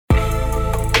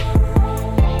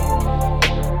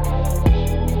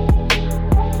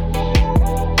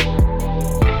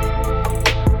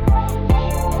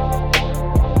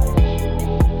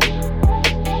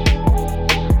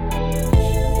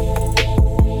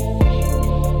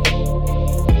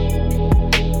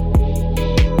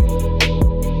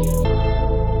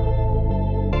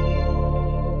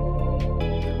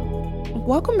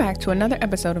Welcome back to another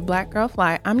episode of Black Girl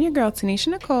Fly. I'm your girl, Tanisha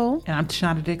Nicole. And I'm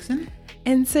Tashonda Dixon.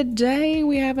 And today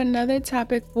we have another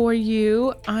topic for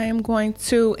you. I am going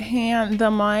to hand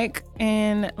the mic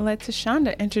and let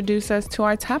Tashonda introduce us to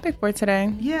our topic for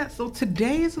today. Yeah, so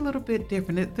today is a little bit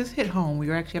different. This hit home. We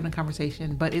were actually having a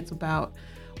conversation, but it's about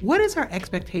what is our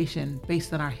expectation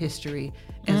based on our history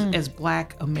as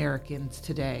Black Americans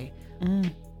today? Do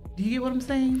you get what I'm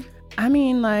saying? I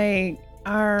mean, like,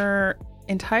 our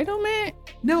entitlement?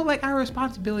 No, like our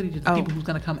responsibility to the people who's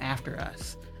going to come after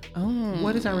us.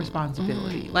 What is our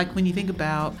responsibility? Like when you think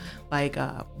about like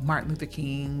Martin Luther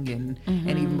King and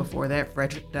even before that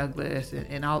Frederick Douglass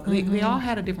and all, they all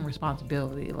had a different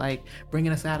responsibility, like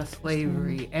bringing us out of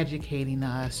slavery, educating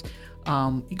us,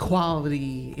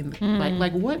 equality,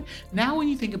 like what? Now when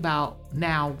you think about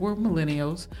now we're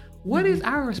millennials, what is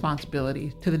our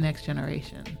responsibility to the next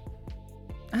generation?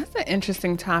 That's an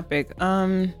interesting topic.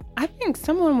 I think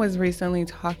someone was recently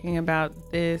talking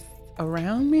about this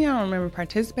around me. I don't remember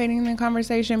participating in the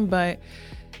conversation, but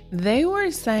they were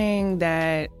saying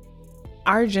that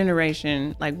our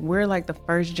generation, like we're like the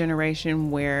first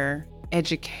generation where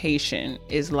education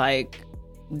is like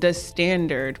the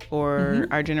standard for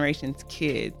our generation's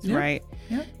kids, right?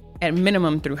 Yep. At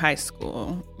minimum through high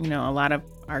school. You know, a lot of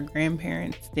our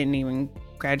grandparents didn't even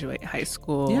graduate high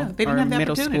school they didn't or have the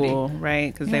middle opportunity. school,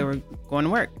 right? Because they were going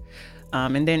to work.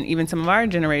 And then even some of our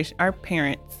generation, our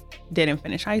parents didn't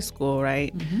finish high school,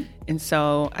 right? And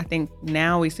so I think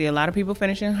now we see a lot of people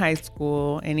finishing high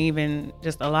school and even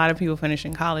just a lot of people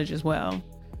finishing college as well.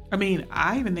 I mean,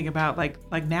 I even think about like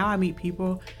now I meet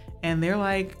people and they're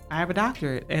like, I have a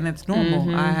doctorate and it's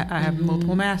normal. I have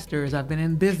multiple masters. I've been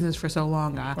in business for so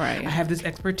long. I have this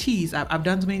expertise. I've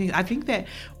done so many things. I think that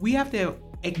we have to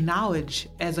acknowledge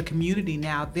as a community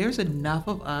now there's enough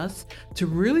of us to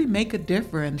really make a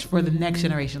difference for the next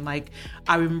generation. Like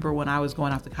I remember when I was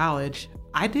going off to college,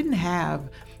 I didn't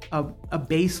have a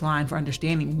baseline for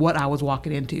understanding what I was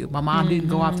walking into. My mom didn't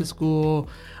go off to school.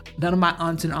 None of my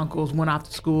aunts and uncles went off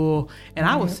to school. And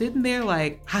I was sitting there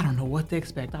like, I don't know what to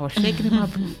expect. I was shaking in my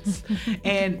boots.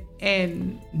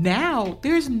 And now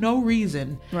there's no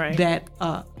reason that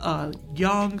a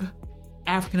young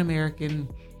African-American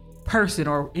person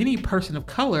or any person of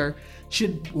color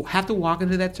should have to walk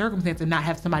into that circumstance and not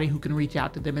have somebody who can reach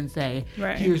out to them and say,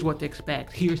 here's what to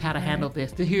expect, here's how to handle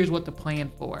this, here's what to plan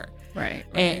for.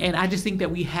 And I just think that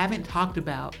we haven't talked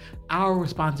about our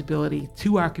responsibility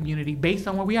to our community based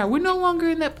on where we are. We're no longer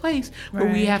in that place where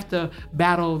we have to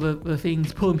battle the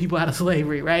things pulling people out of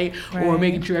slavery, right? Or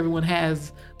making sure everyone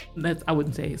has, that's, I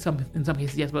wouldn't say in some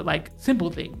cases yes, but like simple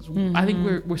things. I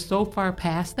think we're so far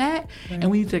past that, and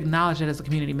we need to acknowledge that as a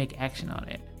community, make action on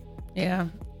it. Yeah.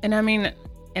 And I mean,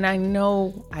 and I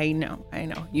know,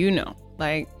 you know,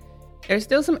 like there's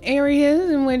still some areas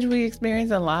in which we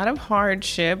experience a lot of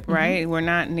hardship, right? We're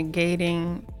not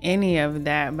negating any of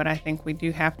that, but I think we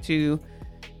have to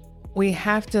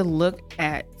look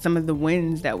at some of the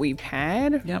wins that we've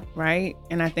had, right?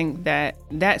 And I think that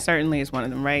certainly is one of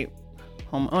them, right?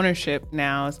 Home ownership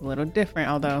now is a little different,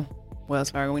 although Wells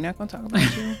Fargo, we're not going to talk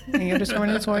about you and your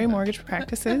discriminatory mortgage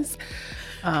practices.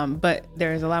 But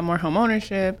there's a lot more home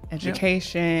ownership,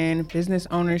 education, business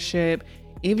ownership.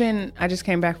 Even I just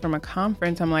came back from a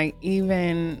conference. I'm like,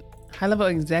 even high-level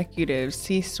executives,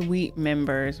 C-suite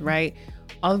members, right?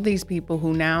 All of these people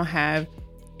who now have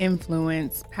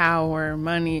influence, power,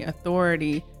 money,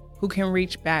 authority, who can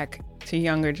reach back to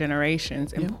younger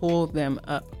generations and pull them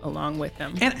up along with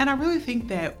them. And I really think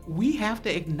that we have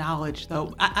to acknowledge,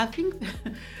 though, I think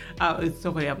it's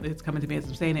so funny, it's coming to me as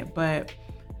I'm saying it, but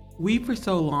we for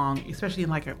so long, especially in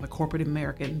like the corporate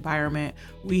American environment,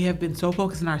 we have been so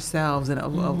focused on ourselves and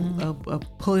of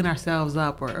pulling ourselves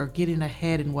up or getting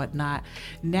ahead and whatnot.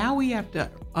 Now we have to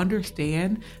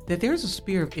understand that there's a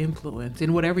sphere of influence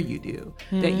in whatever you do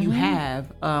that you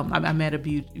have. I met a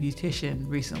beautician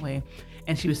recently,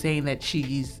 and she was saying that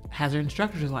she has her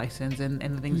instructor's license and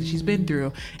the things that she's been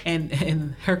through. And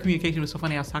her communication was so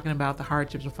funny. I was talking about the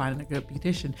hardships of finding a good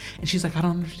beautician. And she's like, I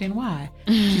don't understand why.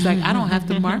 She's like, I don't have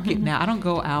to market now. I don't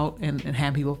go out and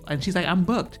have people. And she's like, I'm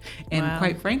booked. And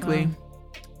quite frankly,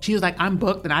 she was like, I'm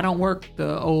booked and I don't work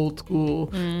the old school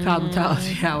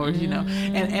cosmetology hours, you know.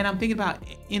 And I'm thinking about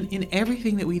in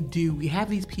everything that we do, we have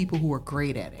these people who are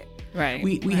great at it. Right.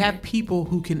 We have people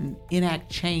who can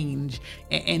enact change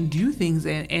and do things,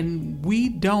 and we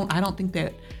don't. I don't think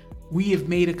that we have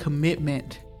made a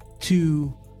commitment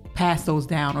to pass those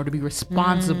down or to be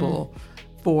responsible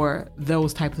for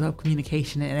those types of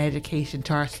communication and education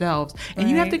to ourselves. And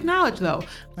you have to acknowledge, though,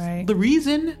 the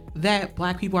reason that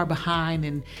Black people are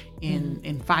behind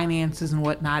in finances and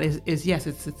whatnot is yes,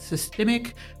 it's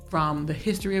systemic from the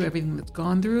history of everything that's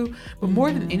gone through. But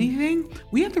more than anything,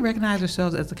 we have to recognize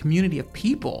ourselves as a community of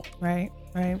people. Right.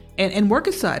 And work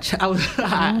as such.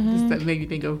 That made me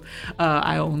think of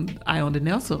I owned a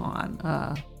nail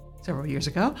salon several years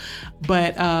ago,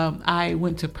 but I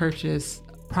went to purchase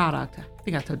product. I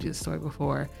think I told you this story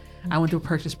before. I went to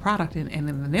purchase product, and in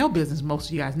the nail business, most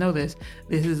of you guys know this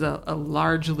is a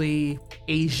largely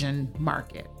Asian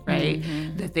market, right?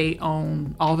 That they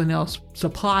own all the nail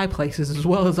supply places as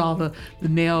well as all the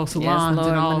nail salons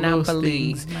and all those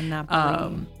things.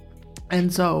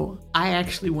 And so I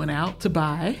actually went out to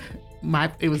buy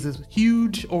it was this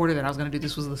huge order that I was going to do.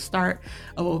 This was the start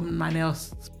of opening my nail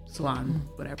salon,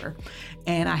 whatever.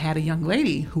 And I had a young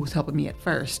lady who was helping me at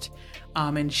first.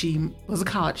 And she was a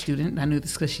college student. And I knew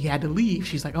this because she had to leave.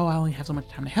 She's like, oh, I only have so much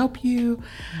time to help you.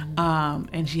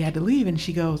 And she had to leave. And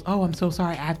she goes, oh, I'm so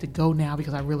sorry. I have to go now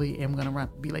because I really am going to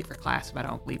be late for class if I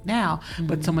don't leave now.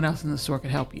 But someone else in the store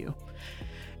could help you.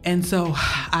 And so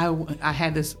I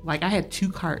had this, I had 2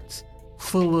 carts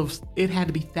full of, it had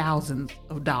to be thousands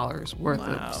of dollars worth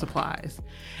of supplies.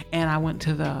 And I went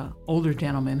to the older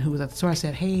gentleman who was at the store. I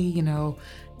said, hey,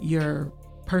 your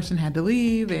person had to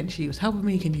leave and she was helping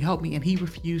me. Can you help me? And he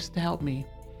refused to help me.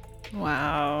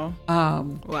 Wow.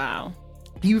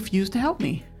 He refused to help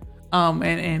me.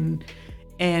 And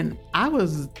I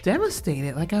was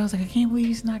devastated. I was like, I can't believe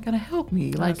he's not going to help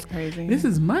me. That's crazy. This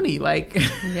is money.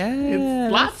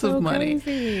 It's lots of money.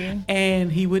 Crazy.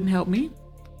 And he wouldn't help me.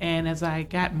 And as I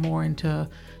got more into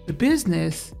the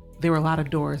business, there were a lot of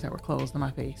doors that were closed in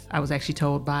my face. I was actually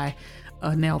told by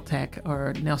a nail tech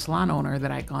or nail salon owner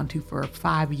that I'd gone to for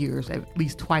 5 years, at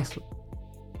least twice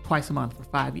a month for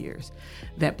 5 years,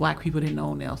 that Black people didn't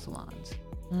own nail salons.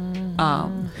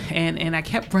 And I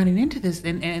kept running into this.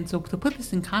 And so to put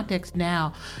this in context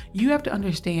now, you have to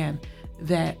understand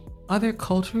that other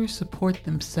cultures support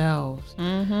themselves,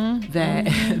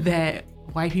 that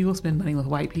white people spend money with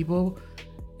white people,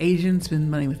 Asians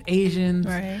spend money with Asians.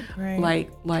 Right.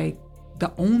 Like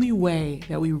the only way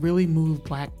that we really move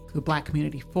the Black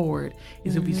community forward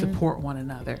is if we support one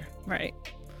another. Right.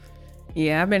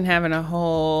 Yeah, I've been having a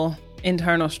whole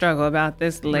internal struggle about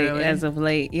this as of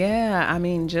late. Yeah, I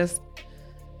mean, just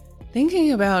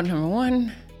thinking about, number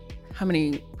one, how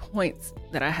many points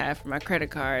that I have for my credit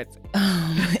cards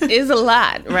is a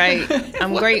lot, right?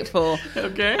 I'm grateful.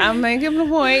 Okay. I'm making the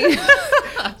point.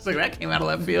 So that came out of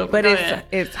left field. But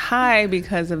it's high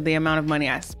because of the amount of money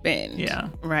I spend. Yeah.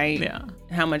 Right? Yeah.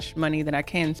 How much money that I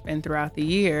can spend throughout the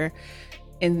year.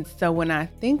 And so when I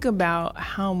think about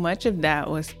how much of that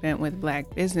was spent with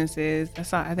Black businesses,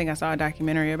 I think I saw a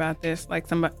documentary about this.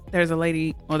 There's a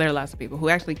lady, there are lots of people who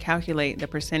actually calculate the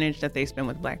percentage that they spend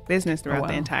with Black business throughout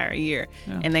the entire year.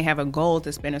 Yeah. And they have a goal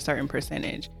to spend a certain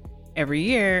percentage every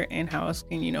year. And how else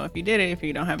can you know if you did it if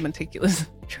you don't have meticulous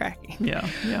tracking?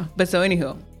 Yeah. But so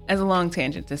anywho, as a long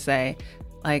tangent to say,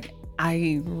 I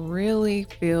really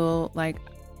feel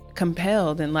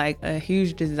compelled and a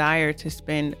huge desire to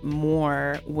spend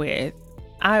more with,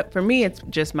 for me, it's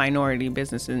just minority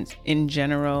businesses in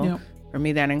general. Yep. For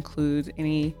me, that includes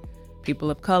any people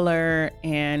of color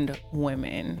and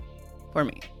women. For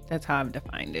me, that's how I've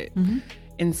defined it.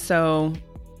 And so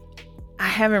I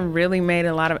haven't really made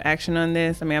a lot of action on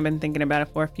this. I mean, I've been thinking about it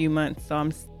for a few months, so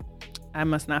I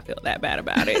must not feel that bad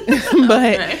about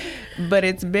it. But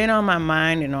it's been on my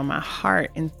mind and on my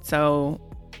heart. And so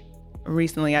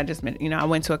recently I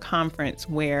went to a conference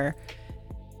where,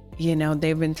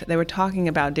 they were talking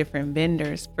about different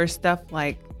vendors for stuff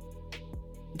like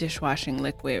dishwashing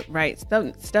liquid, right?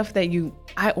 Stuff that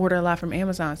I order a lot from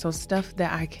Amazon. So stuff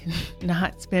that I can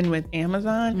not spend with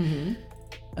Amazon,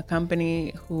 a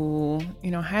company who,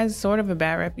 has sort of a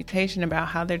bad reputation about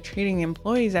how they're treating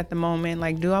employees at the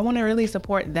moment. Do I want to really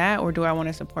support that, or do I want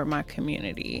to support my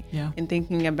community? Yeah. And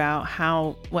thinking about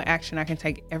what action I can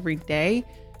take every day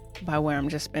by where I'm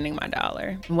just spending my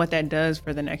dollar and what that does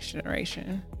for the next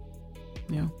generation.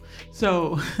 Yeah.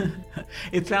 So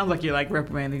it sounds like you're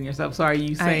reprimanding yourself. So are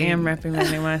you saying... I am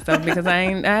reprimanding myself because I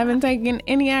haven't taken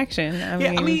any action.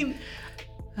 I mean,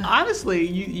 honestly,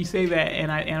 you say that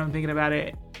and I'm thinking about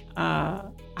it. I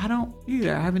don't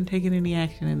either. I haven't taken any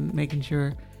action in making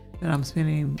sure that I'm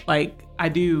spending I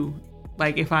do.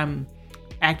 If I'm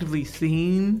actively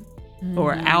seen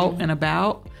or out and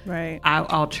about, right,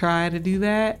 I'll try to do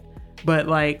that. But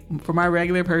for my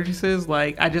regular purchases,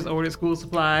 I just ordered school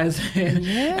supplies and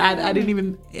it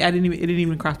didn't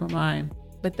even cross my mind.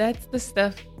 But that's the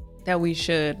stuff that we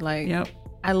should Yep.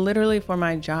 I literally, for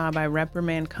my job, I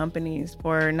reprimand companies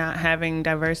for not having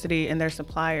diversity in their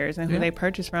suppliers and who they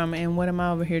purchase from. And what am I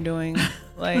over here doing?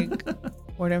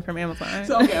 ordering from Amazon.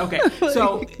 So okay.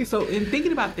 So in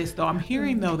thinking about this though, I'm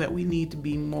hearing though that we need to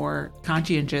be more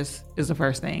conscientious is the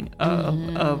first thing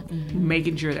of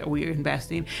making sure that we're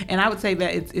investing. And I would say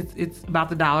that it's about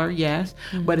the dollar, yes,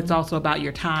 but it's also about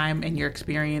your time and your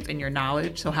experience and your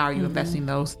knowledge. So how are you investing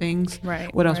those things?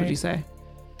 Right. What else would you say?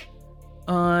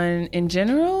 In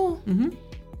general,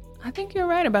 I think you're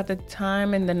right about the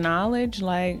time and the knowledge.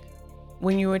 Like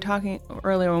when you were talking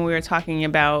earlier, when we were talking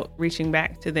about reaching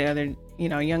back to the other,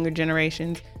 younger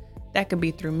generations, that could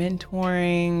be through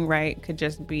mentoring, right? Could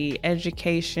just be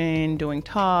education, doing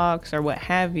talks or what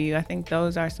have you. I think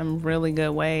those are some really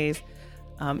good ways.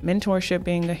 Mentorship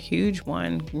being a huge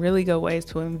one, really good ways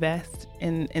to invest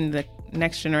in the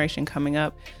next generation coming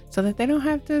up so that they don't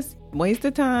have to waste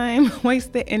the time,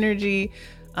 waste the energy,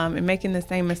 and making the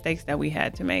same mistakes that we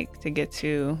had to make to get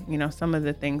to, some of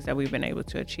the things that we've been able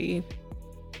to achieve.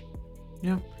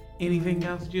 Yeah. Anything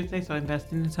else you'd say? So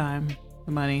investing the time,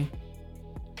 the money.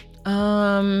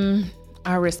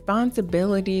 Our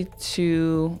responsibility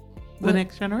to the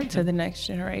next generation. To the next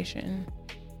generation.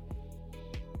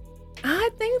 I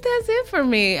think that's it for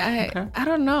me. I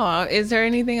don't know. Is there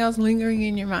anything else lingering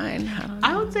in your mind?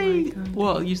 I would say,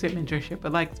 well, you said mentorship,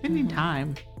 but like spending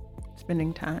time.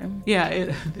 Spending time.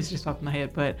 Yeah, this just popped in my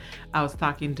head, but I was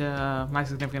talking to my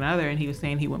significant other and he was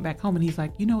saying he went back home and he's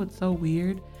like, it's so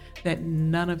weird that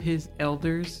none of his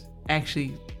elders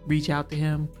actually reach out to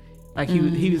him. Like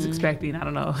he was expecting, I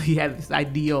don't know, he had this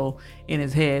ideal in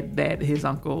his head that his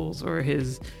uncles or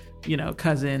his,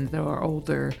 cousins that are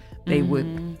older, they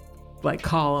would like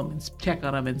call him and check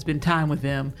on him and spend time with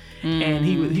him. And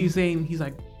he was saying, he's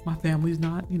like, my family's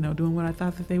not, doing what I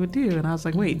thought that they would do. And I was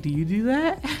like, wait, do you do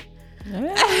that?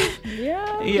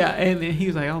 Yeah. And he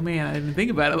was like, oh man, I didn't think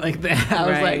about it like that. I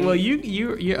was like, well,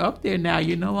 you're up there now.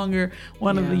 You're no longer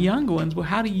one of the younger ones. Well,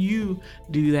 how do you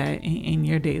do that in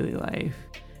your daily life?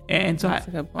 And so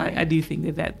I do think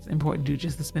that that's important too,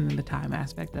 just the spending the time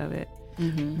aspect of it.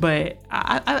 But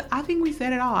I think we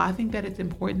said it all. I think that it's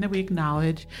important that we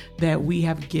acknowledge that we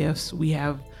have gifts, we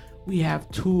have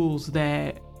tools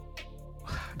that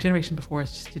generation before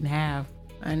us just didn't have.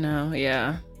 I know,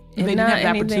 yeah. They didn't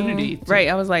have the opportunity. Right.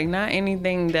 I was like, not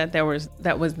anything that was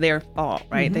their fault,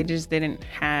 right? They just didn't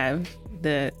have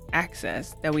the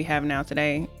access that we have now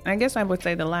today. And I guess I would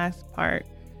say the last part,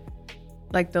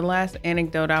 like the last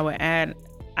anecdote I would add,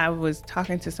 I was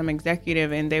talking to some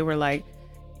executive and they were like,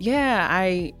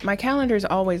 yeah, my calendar is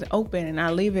always open and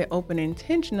I leave it open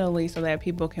intentionally so that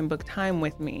people can book time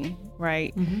with me,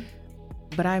 right?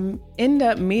 But I end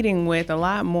up meeting with a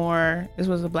lot more, this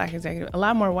was a Black executive, a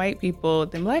lot more white people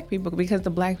than Black people because the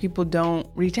Black people don't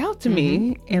reach out to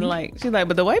me. And like, she's like,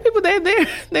 but the white people,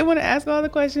 they want to ask all the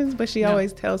questions, but she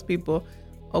always tells people,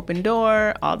 open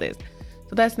door, all this.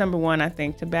 So that's number one, I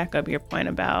think, to back up your point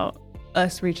about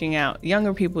us reaching out,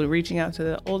 younger people reaching out to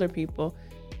the older people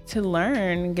to learn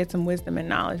and get some wisdom and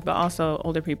knowledge, but also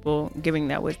older people giving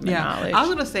that wisdom and knowledge. I was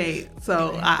going to say,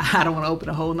 so I don't want to open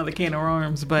a whole nother can of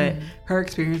worms, but her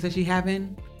experience that she's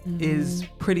having is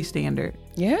pretty standard.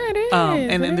 Yeah, it is.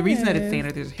 And the reason that it's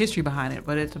standard, there's a history behind it,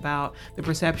 but it's about the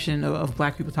perception of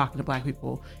Black people talking to Black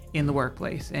people in the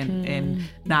workplace and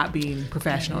not being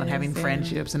professional and having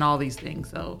friendships and all these things.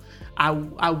 So I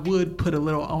would put a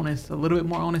little bit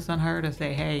more onus on her to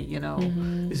say, hey,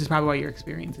 this is probably why you're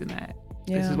experiencing that.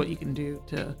 This is what you can do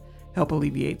to help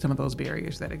alleviate some of those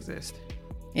barriers that exist.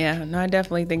 Yeah, no, I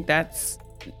definitely think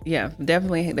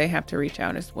definitely they have to reach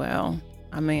out as well.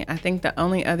 I mean, I think the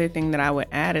only other thing that I would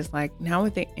add is like now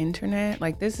with the internet,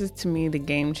 like this is to me the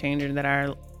game changer that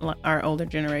our older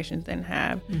generations didn't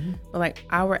have. But like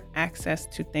our access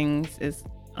to things is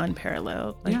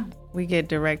unparalleled. Like we get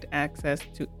direct access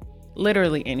to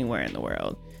literally anywhere in the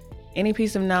world. Any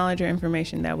piece of knowledge or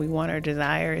information that we want or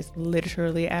desire is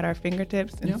literally at our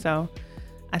fingertips. And so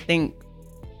I think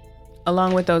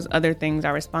along with those other things,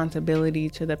 our responsibility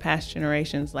to the past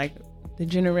generations, like the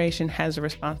generation has a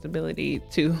responsibility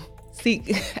to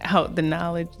seek out the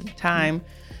knowledge, the time,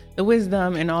 the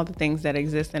wisdom, and all the things that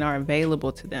exist and are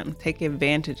available to them. Take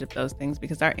advantage of those things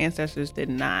because our ancestors did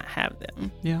not have them.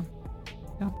 Yeah.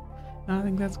 I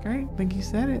think that's great. I think you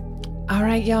said it. All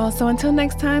right, y'all. So until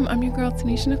next time, I'm your girl,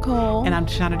 Tanisha Nicole. And I'm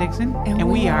Tashana Dixon. And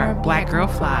we are Black Girl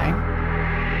Fly.